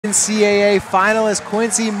NCAA finalist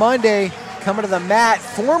Quincy Monday coming to the mat.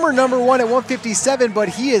 Former #1 at 157, but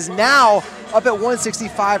he is now up at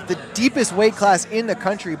 165, the deepest weight class in the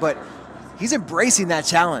country, but he's embracing that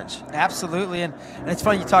challenge. Absolutely, and it's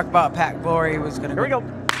funny you talk about Pat Glory. He was going to go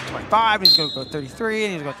 25, he was going to go 33,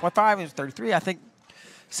 and he was going to go 25, he was 33. I think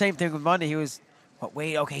same thing with Monday. He was, what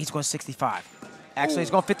weight? Okay, he's going 65. Actually,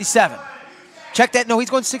 he's going 57. Check that. No, he's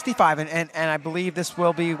going 65, and I believe this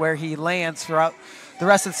will be where he lands throughout the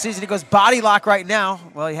rest of the season. He goes body lock right now.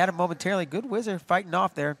 Well, he had him momentarily. Good wizard fighting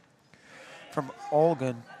off there from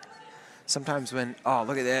Olguin. Sometimes when, oh,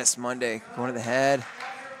 look at this, Monday going to the head.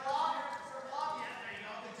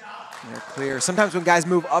 They're clear. Sometimes when guys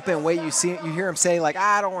move up in weight, you hear him say like,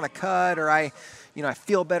 I don't want to cut, or I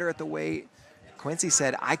feel better at the weight. Quincy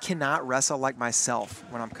said, I cannot wrestle like myself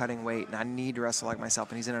when I'm cutting weight, and I need to wrestle like myself,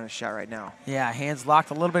 and he's in on a shot right now. Yeah, hands locked,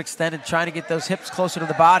 a little bit extended, trying to get those hips closer to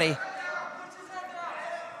the body.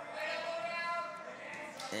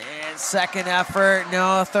 And second effort,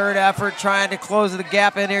 no, third effort, trying to close the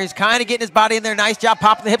gap in there. He's kind of getting his body in there. Nice job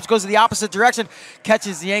popping the hips, goes to the opposite direction,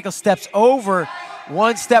 catches the ankle, steps over.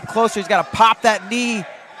 One step closer, he's got to pop that knee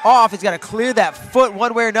off. He's got to clear that foot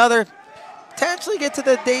one way or another. Potentially get to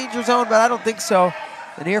the danger zone, but I don't think so.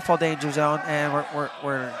 The near fall danger zone, and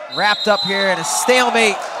we're wrapped up here in a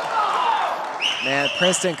stalemate. Man,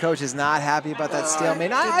 Princeton coach is not happy about that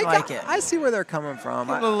stalemate. I see where they're coming from.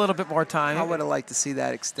 Give it a little bit more time. I would have liked to see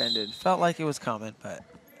that extended. Felt like it was coming, but.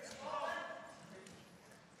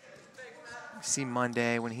 You see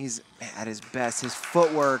Monday when he's at his best, his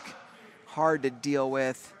footwork, hard to deal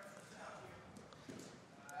with.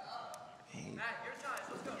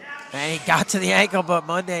 And he got to the ankle, but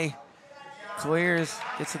Monday clears,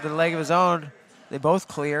 gets to the leg of his own. They both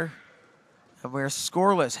clear, and we're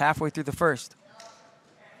scoreless halfway through the first.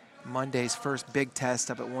 Monday's first big test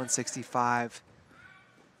up at 165.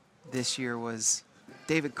 This year was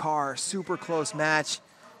David Carr, super close match.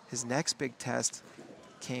 His next big test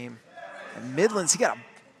came at Midlands. He got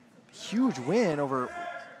a huge win over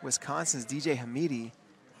Wisconsin's DJ Hamidi,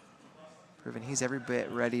 proving he's every bit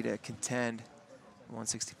ready to contend.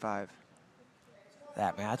 165.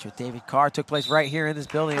 That match with David Carr took place right here in this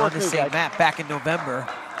building on the same mat back in November.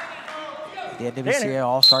 The NWCA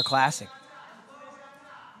All-Star Classic.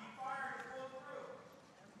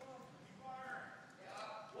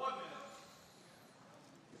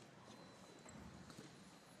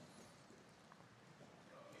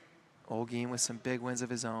 Olguin with some big wins of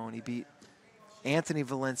his own. He beat Anthony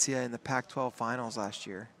Valencia in the Pac-12 finals last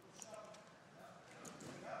year.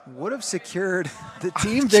 Would have secured the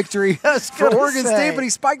team victory for Oregon State, but he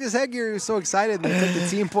spiked his headgear. He was so excited, and they took the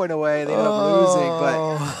team point away. They ended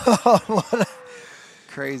up losing, but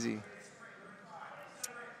crazy.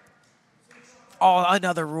 Oh,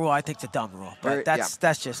 another rule. I think it's a dumb rule, but that's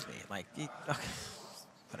just me. Like,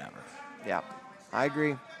 whatever. Yeah, I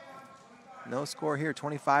agree. No score here.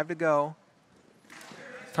 25 to go.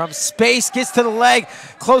 From space, gets to the leg,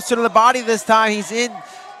 closer to the body this time. He's in.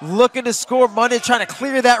 Looking to score. Monday trying to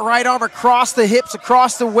clear that right arm across the hips,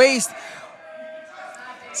 across the waist.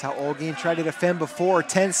 That's how Olguin tried to defend before.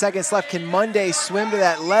 10 seconds left. Can Monday swim to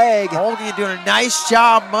that leg? Olguin doing a nice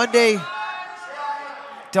job. Monday,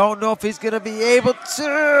 don't know if he's going to be able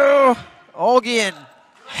to. Olguin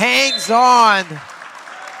hangs on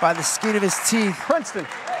by the skin of his teeth. Princeton.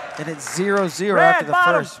 And it's 0-0 after the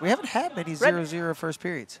first. We haven't had many 0-0 first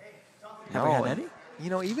periods. Have we had any? You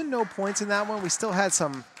know, even no points in that one, we still had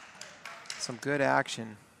some good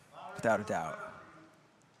action. Without a doubt.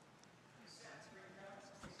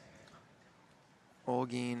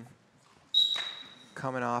 Olguin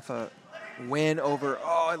coming off a win over,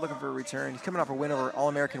 looking for a return. He's coming off a win over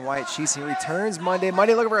All-American Wyatt Sheese. He returns Monday.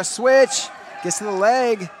 Monday looking for a switch. Gets to the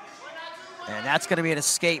leg. And that's going to be an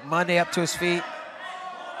escape. Monday up to his feet.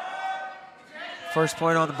 First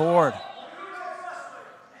point on the board.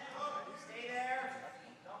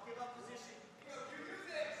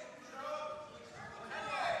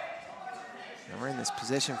 We're in this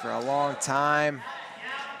position for a long time.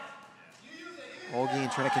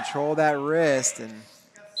 Olguin trying to control that wrist, and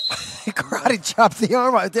he karate chopped the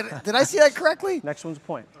arm out. Did I see that correctly? Next one's a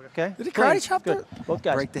point. Okay. Did he karate chop it? Both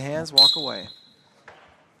guys. Break the hands, walk away.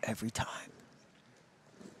 Every time.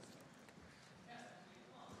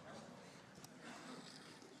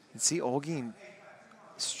 You see Olguin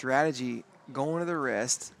strategy going to the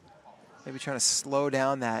wrist, maybe trying to slow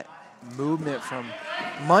down that movement from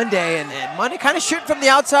Monday, and Monday kind of shooting from the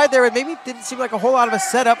outside there. It maybe didn't seem like a whole lot of a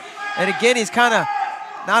setup. And again, he's kind of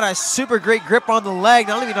not a super great grip on the leg.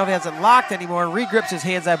 I don't even know if he has it locked anymore. Regrips his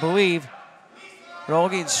hands, I believe. But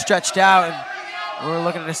Olguin's stretched out, and we're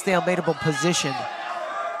looking at a stalemateable position.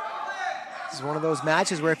 This is one of those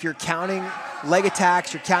matches where if you're counting leg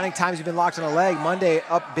attacks, you're counting times you've been locked on a leg. Monday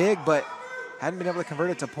up big, but hadn't been able to convert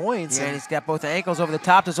it to points. Yeah, and he's got both ankles over the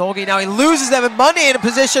top. Does Olguin now? He loses them, and Monday in a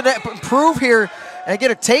position to improve here and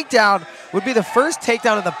get a takedown. Would be the first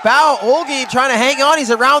takedown of the bout. Olguin trying to hang on.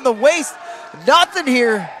 He's around the waist. Nothing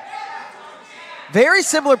here. Very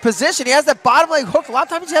similar position. He has that bottom leg hook. A lot of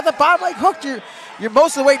times you have that bottom leg hooked. You're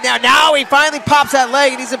most of the way down. Now he finally pops that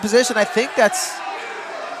leg, and he's in position. I think that's...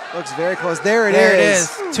 Looks very close. There it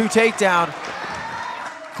is. 2 takedown.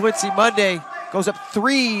 Quincy Monday goes up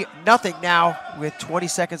 3-0 now with 20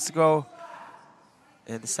 seconds to go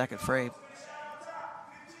in the second frame.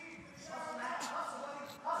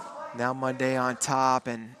 Now Monday on top,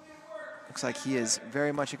 and looks like he is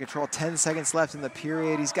very much in control. 10 seconds left in the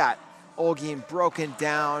period. He's got Olguin broken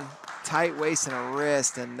down, tight waist and a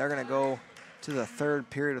wrist, and they're going to go to the third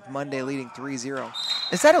period with Monday leading 3-0.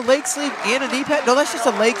 Is that a leg sleeve and a knee pad? No, that's just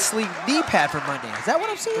a leg sleeve knee pad for Monday. Is that what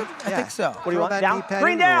I'm seeing? Yeah. I think so. What do you want? That down. knee pad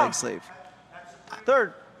Green into the down. leg sleeve.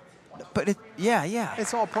 Third. But yeah.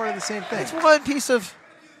 It's all part of the same thing. It's one piece of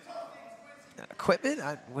equipment.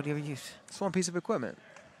 What do you ever use? It's one piece of equipment.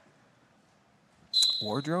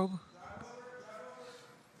 Wardrobe.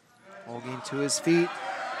 Olguin to his feet,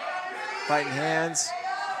 fighting hands.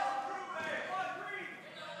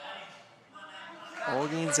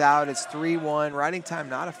 Olguin's out. It's 3-1. Riding time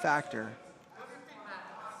not a factor.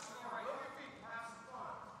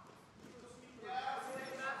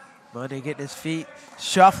 Monday getting his feet,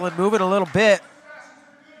 shuffling, moving a little bit.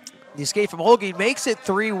 The escape from Olguin makes it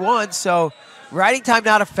 3-1, so riding time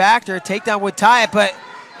not a factor. Takedown would tie it, but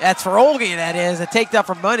that's for Olguin, that is. A takedown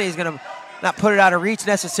from Monday is going to not put it out of reach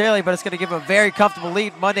necessarily, but it's going to give him a very comfortable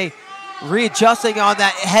lead. Monday readjusting on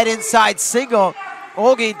that head inside single.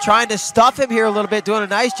 Olguin trying to stuff him here a little bit, doing a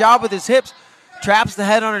nice job with his hips. Traps the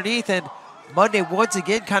head underneath, and Monday once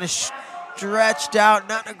again kind of stretched out.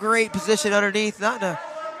 Not in a great position underneath, not in a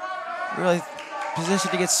really position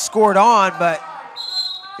to get scored on, but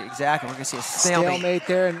exactly, we're going to see a stalemate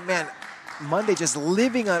there, and man, Monday just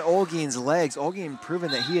living on Olguin's legs. Olguin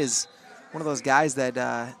proving that he is one of those guys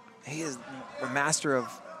that he is the master of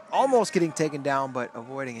almost getting taken down, but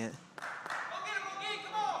avoiding it.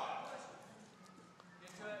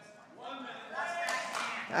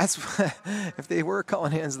 That's if they were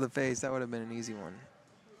calling hands to the face, that would have been an easy one.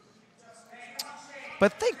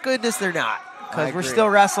 But thank goodness they're not, because we're still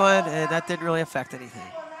wrestling, and that didn't really affect anything.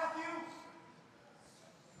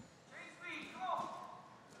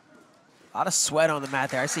 A lot of sweat on the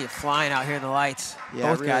mat there. I see it flying out here in the lights.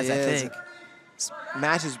 Yeah, both really guys, is. I think. This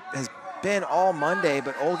match has been all Monday,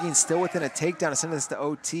 but Olguin's still within a takedown to send this to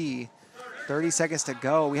OT. 30 seconds to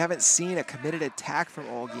go. We haven't seen a committed attack from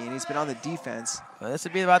Olguin. He's been on the defense. Well, this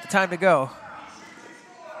would be about the time to go.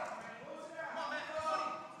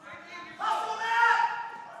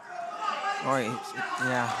 All right,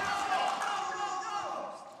 yeah.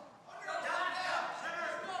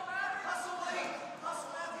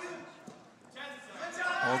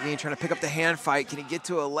 Olguin trying to pick up the hand fight. Can he get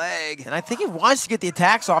to a leg? And I think he wants to get the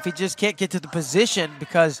attacks off. He just can't get to the position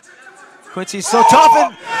because Quincy's so tough,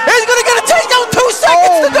 and he's going to get a takedown. 2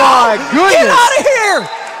 seconds to go. Oh, my goodness. Get out of here.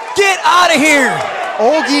 Get out of here.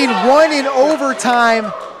 Olguin won in overtime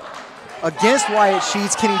against Wyatt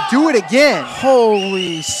Sheets. Can he do it again?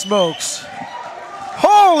 Holy smokes.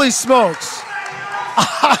 Holy smokes.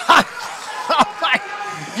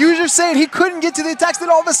 You were saying he couldn't get to the attacks, then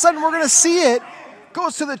all of a sudden we're going to see it.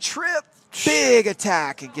 Goes to the trip. Big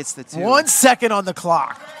attack and gets the 2. 1 second on the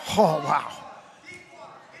clock. Oh, wow.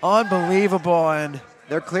 Unbelievable. And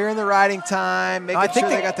they're clearing the riding time, making sure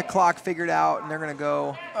they got the clock figured out, and they're going to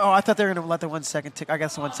go. Oh, I thought they were going to let the 1 second tick. I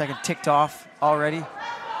guess the 1 second ticked off already.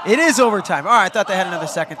 It is overtime. All right, I thought they had another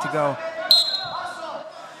second to go.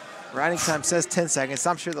 Riding time says 10 seconds.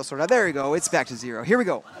 I'm sure they'll sort it out. There we go. It's back to 0. Here we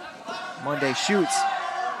go. Monday shoots.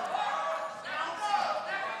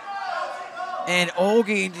 And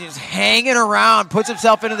Olguin just hanging around, puts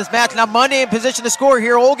himself into this match. Now Monday in position to score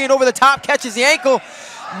here. Olguin over the top, catches the ankle.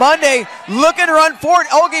 Monday looking to run forward.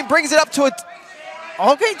 Olguin brings it up to a...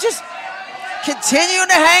 Olguin just continuing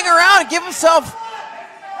to hang around and give himself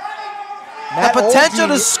the potential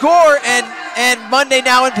to score. And Monday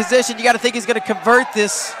now in position. You got to think he's going to convert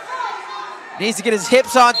this. Needs to get his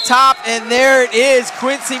hips on top. And there it is,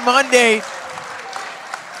 Quincy Monday.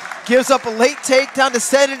 Gives up a late takedown to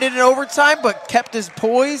send it in overtime, but kept his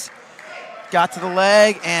poise. Got to the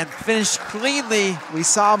leg and finished cleanly. We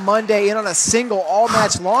saw Monday in on a single all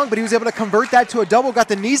match long, but he was able to convert that to a double, got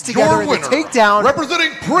the knees together in the takedown.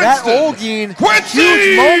 Representing Princeton, that Olguin, Quincy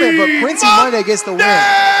huge moment, but Quincy Monday gets the win.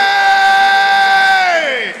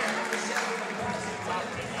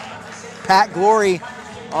 Pat Glory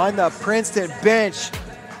on the Princeton bench,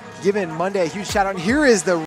 giving Monday a huge shout out. And here is the